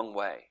the wrong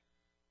way,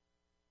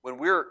 when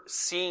we're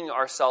seeing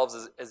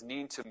ourselves as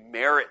needing to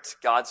merit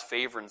God's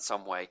favor in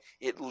some way,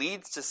 it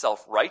leads to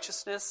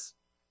self-righteousness,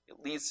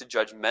 it leads to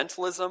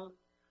judgmentalism,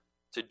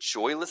 to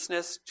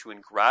joylessness, to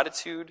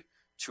ingratitude,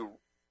 to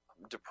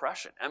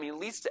depression. I mean, it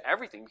leads to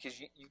everything because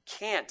you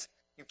can't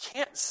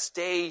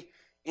stay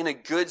in a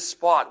good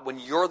spot when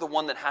you're the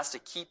one that has to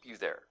keep you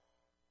there,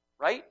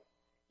 right?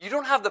 You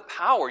don't have the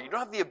power. You don't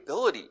have the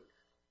ability.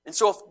 And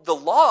so if the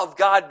law of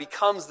God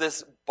becomes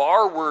this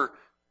bar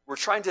we're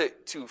trying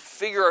to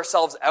figure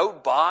ourselves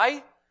out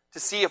by to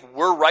see if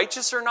we're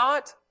righteous or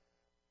not,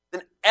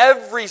 then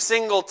every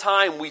single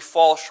time we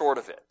fall short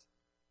of it.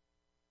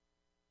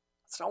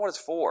 That's not what it's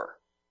for.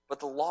 But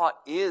the law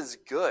is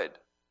good.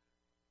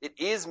 It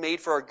is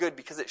made for our good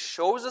because it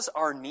shows us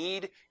our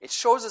need, it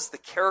shows us the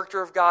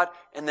character of God,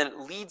 and then it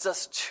leads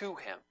us to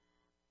him.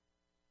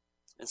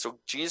 And so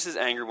Jesus is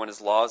angry when his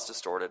law is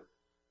distorted.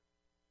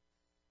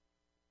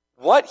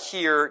 What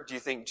here do you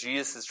think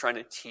Jesus is trying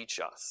to teach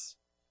us?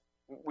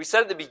 We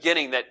said at the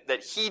beginning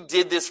that he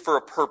did this for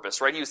a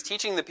purpose, right? He was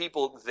teaching the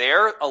people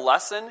there a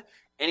lesson,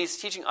 and he's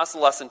teaching us a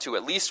lesson too,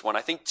 at least one,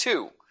 I think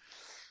two.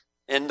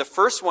 And the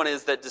first one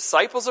is that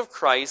disciples of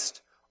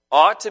Christ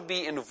ought to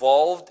be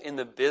involved in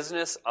the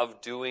business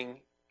of doing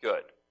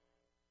good.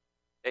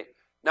 Okay?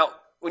 Now,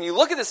 when you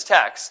look at this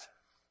text,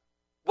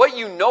 what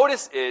you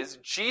notice is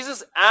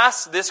Jesus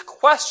asks this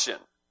question: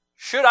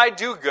 should I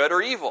do good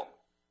or evil?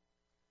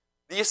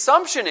 The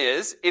assumption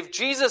is if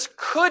Jesus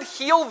could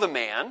heal the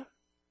man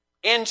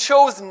and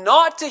chose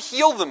not to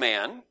heal the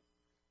man,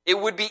 it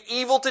would be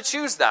evil to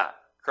choose that,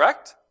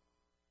 correct?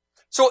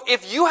 So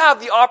if you have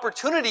the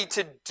opportunity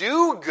to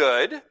do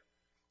good,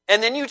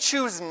 and then you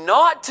choose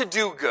not to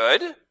do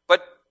good,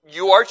 but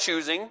you are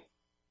choosing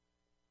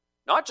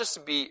not just to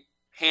be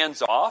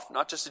hands off,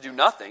 not just to do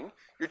nothing,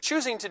 you're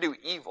choosing to do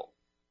evil.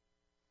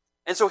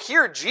 And so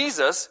here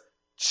Jesus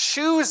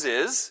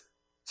chooses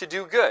to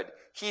do good.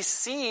 He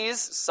sees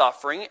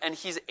suffering and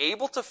he's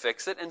able to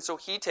fix it, and so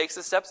he takes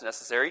the steps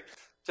necessary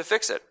to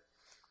fix it.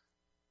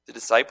 The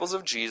disciples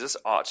of Jesus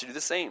ought to do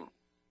the same.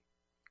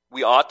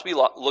 we ought to be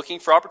looking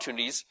for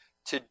opportunities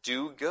to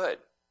do good.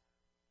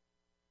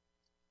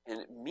 And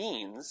it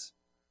means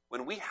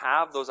when we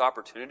have those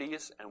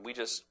opportunities and we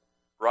just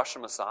brush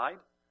them aside,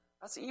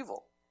 that's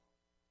evil.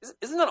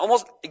 Isn't that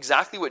almost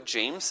exactly what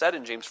James said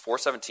in James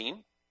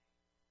 4:17?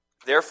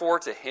 Therefore,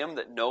 to him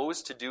that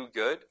knows to do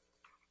good,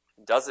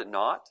 does it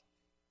not,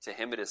 to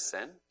him it is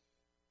sin.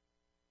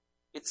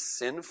 It's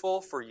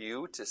sinful for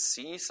you to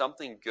see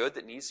something good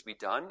that needs to be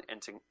done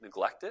and to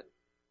neglect it,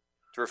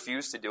 to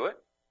refuse to do it.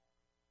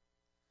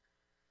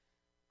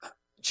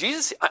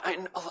 Jesus,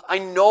 I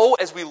know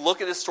as we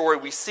look at this story,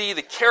 we see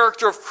the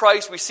character of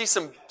Christ, we see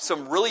some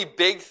really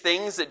big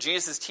things that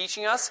Jesus is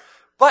teaching us,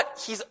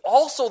 but he's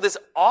also this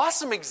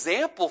awesome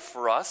example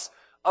for us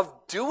of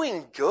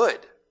doing good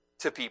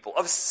to people,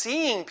 of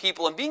seeing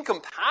people and being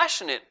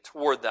compassionate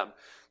toward them.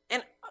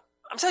 And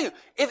I'm telling you,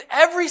 if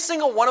every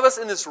single one of us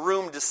in this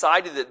room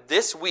decided that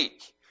this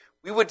week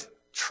we would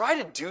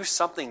try to do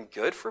something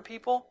good for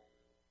people,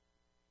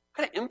 what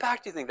kind of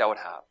impact do you think that would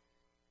have?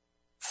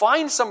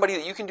 Find somebody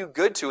that you can do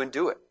good to and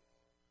do it.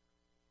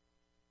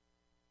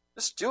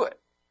 Just do it.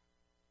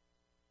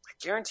 I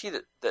guarantee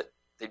that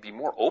they'd be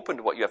more open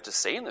to what you have to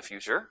say in the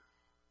future.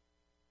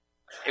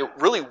 It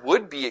really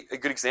would be a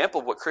good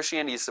example of what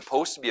Christianity is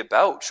supposed to be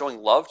about,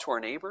 showing love to our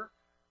neighbor.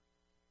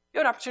 You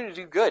have an opportunity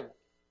to do good.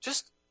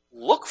 Just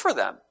look for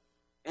them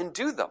and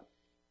do them.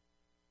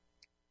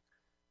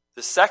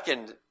 The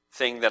second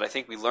thing that I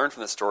think we learn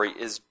from this story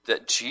is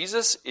that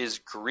Jesus is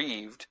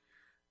grieved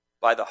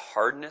by the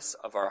hardness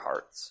of our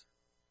hearts.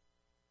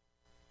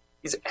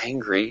 He's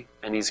angry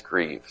and he's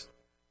grieved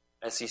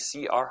as he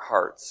sees our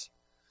hearts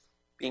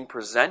being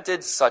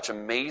presented such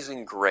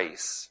amazing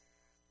grace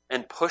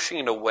and pushing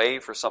it away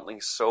for something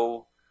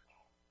so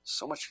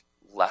much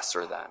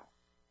lesser than.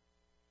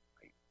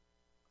 Right?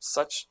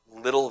 Such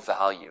little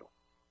value.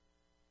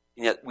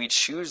 And yet we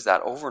choose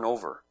that over and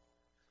over.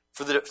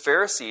 For the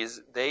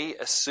Pharisees, they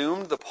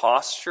assumed the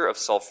posture of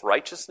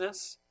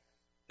self-righteousness.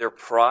 Their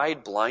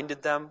pride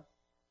blinded them.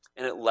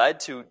 And it led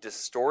to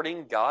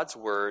distorting God's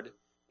word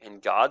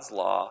and God's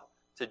law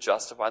to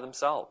justify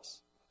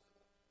themselves.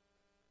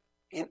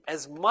 And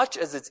as much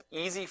as it's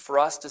easy for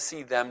us to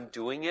see them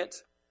doing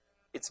it,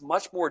 it's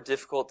much more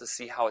difficult to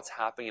see how it's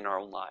happening in our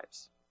own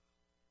lives.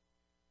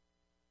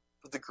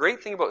 But the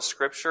great thing about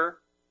Scripture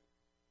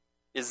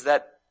is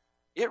that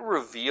it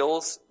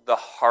reveals the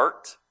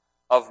heart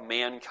of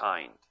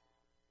mankind.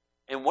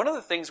 And one of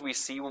the things we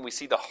see when we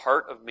see the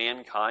heart of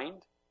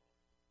mankind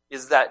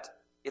is that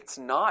it's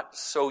not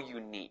so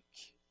unique.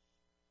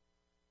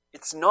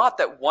 It's not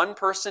that one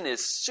person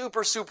is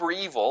super, super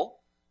evil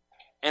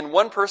and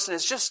one person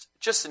is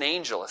just an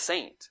angel, a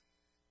saint.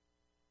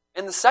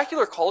 In the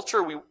secular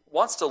culture, we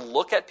wants to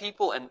look at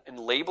people and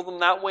label them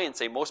that way and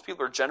say most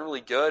people are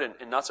generally good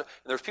and not so.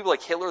 And there's people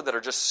like Hitler that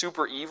are just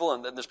super evil,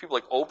 and then there's people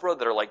like Oprah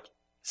that are like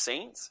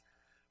saints.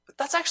 But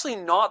that's actually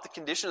not the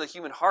condition of the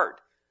human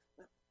heart.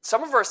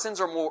 Some of our sins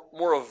are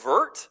more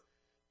overt,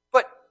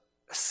 but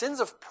sins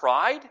of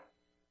pride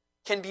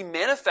can be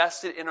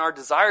manifested in our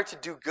desire to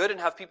do good and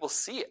have people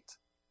see it.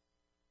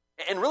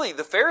 And really,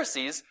 the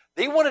Pharisees,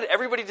 they wanted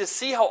everybody to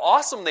see how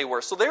awesome they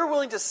were. So they were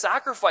willing to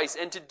sacrifice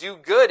and to do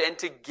good and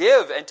to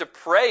give and to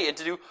pray and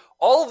to do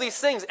all of these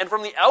things. And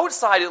from the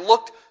outside, it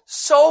looked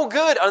so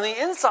good. On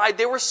the inside,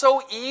 they were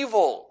so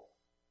evil.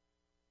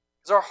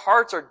 Because our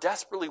hearts are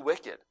desperately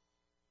wicked.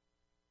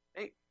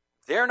 Hey,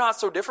 they're not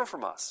so different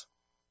from us.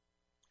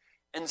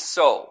 And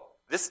so,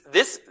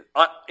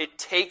 it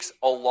takes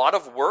a lot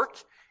of work.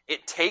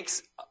 It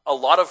takes a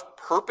lot of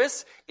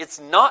purpose.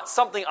 It's not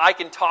something I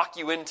can talk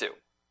you into.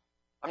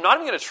 I'm not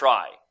even going to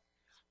try.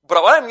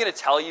 But what I'm going to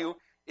tell you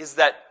is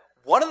that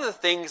one of the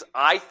things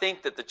I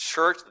think that the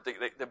church,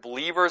 that the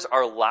believers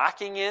are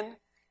lacking in,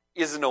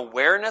 is an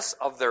awareness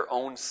of their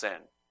own sin.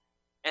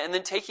 And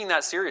then taking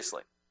that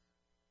seriously.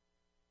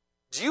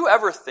 Do you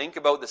ever think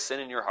about the sin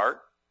in your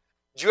heart?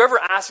 Do you ever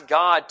ask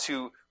God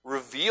to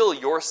reveal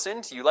your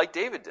sin to you like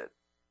David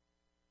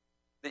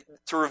did?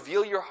 To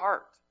reveal your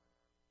heart?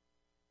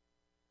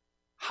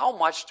 How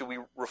much do we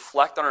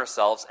reflect on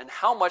ourselves, and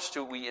how much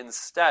do we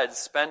instead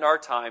spend our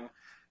time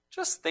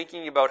just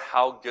thinking about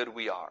how good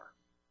we are?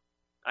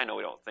 I know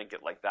we don't think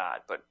it like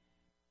that, but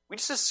we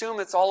just assume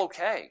it's all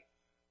okay.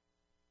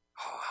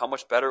 Oh, how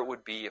much better it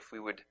would be if we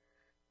would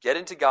get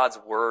into God's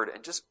Word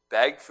and just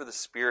beg for the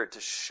Spirit to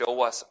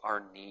show us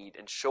our need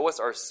and show us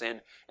our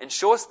sin and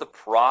show us the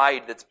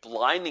pride that's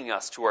blinding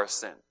us to our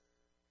sin.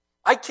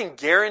 I can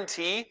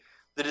guarantee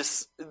that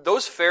as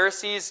those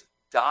Pharisees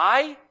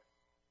die,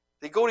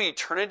 they go to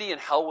eternity in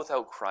hell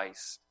without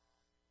Christ.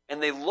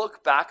 And they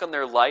look back on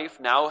their life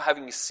now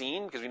having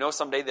seen, because we know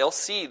someday they'll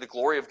see the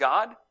glory of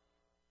God,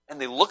 and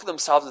they look at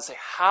themselves and say,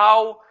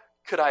 how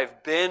could I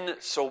have been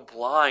so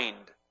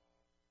blind?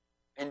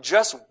 And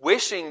just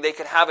wishing they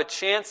could have a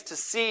chance to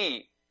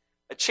see,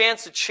 a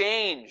chance to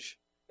change,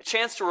 a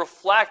chance to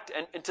reflect,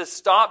 and to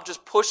stop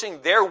just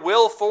pushing their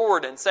will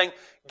forward and saying,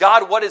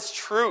 God, what is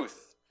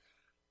truth?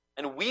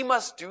 And we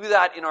must do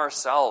that in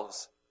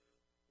ourselves.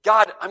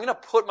 God, I'm going to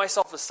put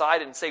myself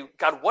aside and say,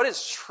 God, what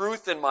is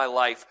truth in my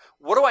life?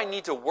 What do I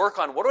need to work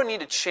on? What do I need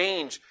to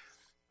change?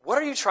 What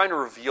are you trying to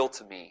reveal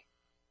to me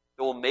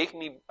that will make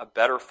me a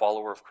better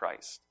follower of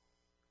Christ?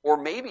 Or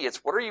maybe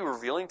it's, what are you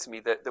revealing to me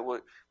that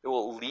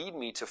will lead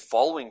me to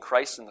following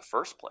Christ in the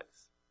first place?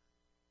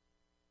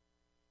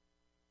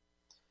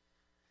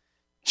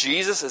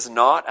 Jesus is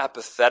not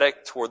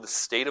apathetic toward the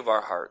state of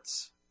our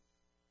hearts.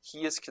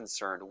 He is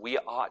concerned. We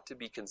ought to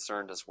be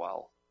concerned as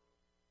well.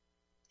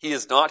 He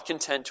is not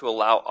content to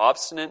allow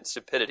obstinate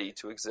stupidity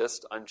to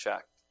exist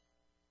unchecked.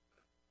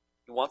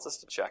 He wants us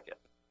to check it.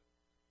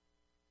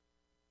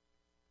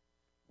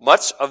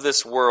 Much of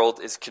this world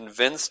is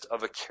convinced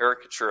of a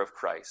caricature of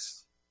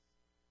Christ.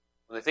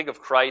 When they think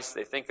of Christ,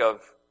 they think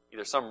of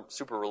either some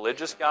super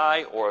religious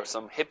guy or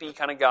some hippie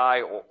kind of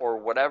guy or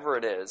whatever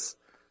it is.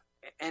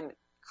 And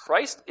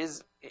Christ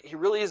he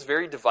really is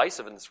very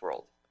divisive in this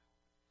world.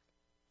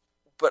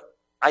 But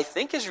I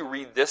think as you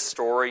read this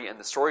story and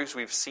the stories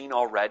we've seen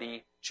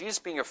already, Jesus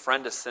being a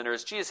friend to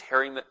sinners, Jesus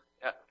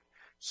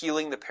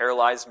healing the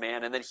paralyzed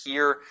man, and then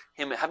here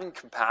him having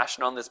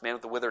compassion on this man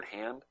with the withered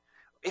hand.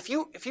 If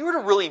you were to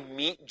really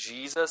meet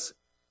Jesus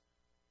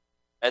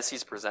as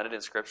he's presented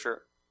in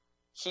Scripture,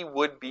 he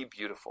would be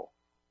beautiful.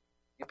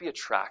 He'd be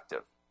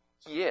attractive.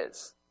 He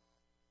is.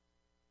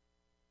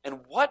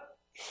 And what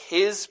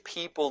his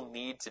people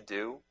need to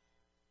do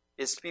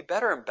is to be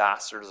better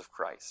ambassadors of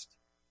Christ.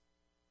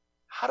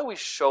 How do we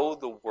show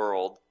the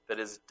world that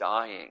is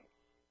dying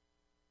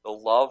the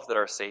love that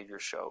our Savior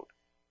showed?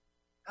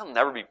 It'll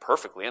never be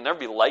perfectly, it'll never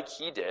be like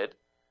he did,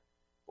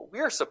 but we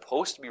are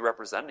supposed to be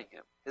representing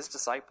him, his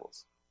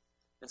disciples.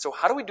 And so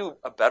how do we do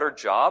a better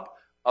job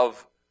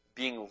of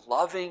being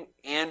loving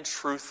and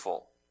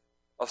truthful,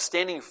 of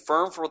standing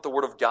firm for what the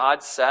Word of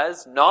God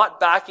says, not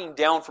backing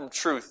down from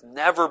truth,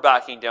 never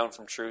backing down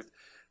from truth,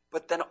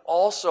 but then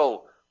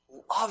also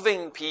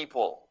loving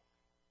people,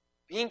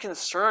 being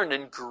concerned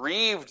and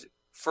grieved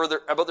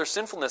about their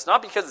sinfulness,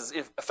 not because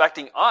it's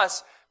affecting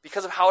us,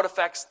 because of how it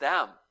affects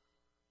them.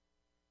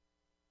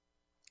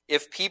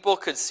 If people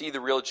could see the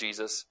real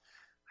Jesus,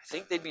 I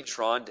think they'd be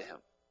drawn to him.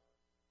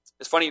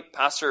 It's funny,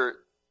 Pastor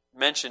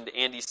mentioned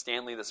Andy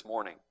Stanley this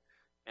morning,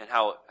 and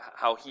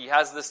how he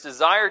has this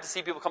desire to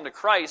see people come to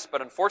Christ,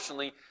 but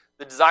unfortunately,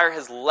 the desire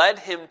has led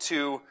him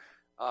to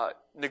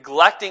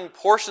neglecting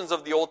portions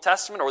of the Old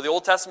Testament, or the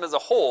Old Testament as a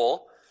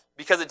whole,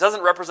 because it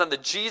doesn't represent the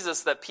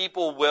Jesus that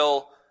people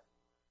will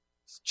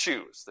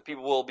choose, that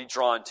people will be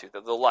drawn to,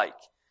 that they'll like.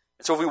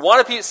 And so if we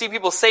want to see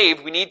people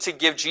saved, we need to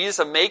give Jesus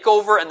a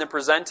makeover and then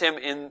present him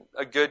in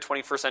a good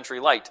 21st century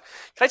light.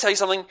 Can I tell you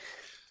something?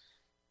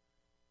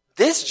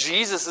 This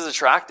Jesus is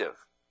attractive.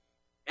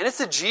 And it's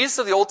the Jesus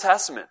of the Old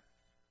Testament.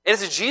 And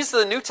it's the Jesus of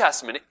the New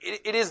Testament.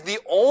 It is the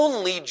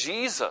only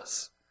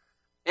Jesus.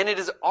 And it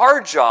is our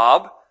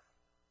job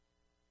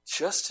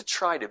just to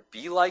try to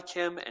be like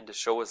him and to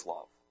show his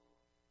love.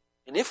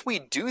 And if we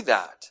do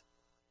that,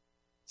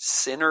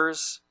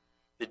 sinners,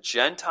 the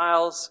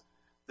Gentiles,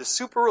 the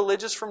super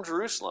religious from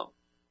Jerusalem,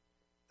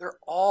 they're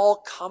all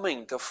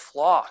coming to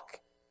flock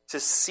to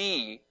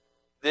see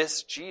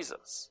this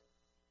Jesus.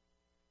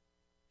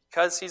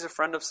 Because he's a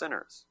friend of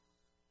sinners.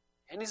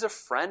 And he's a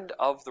friend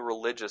of the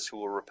religious who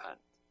will repent.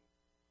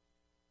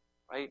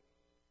 Right?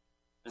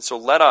 And so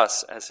let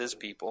us, as his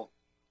people,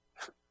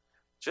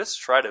 just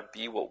try to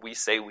be what we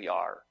say we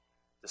are,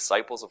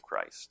 disciples of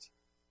Christ.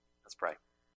 Let's pray.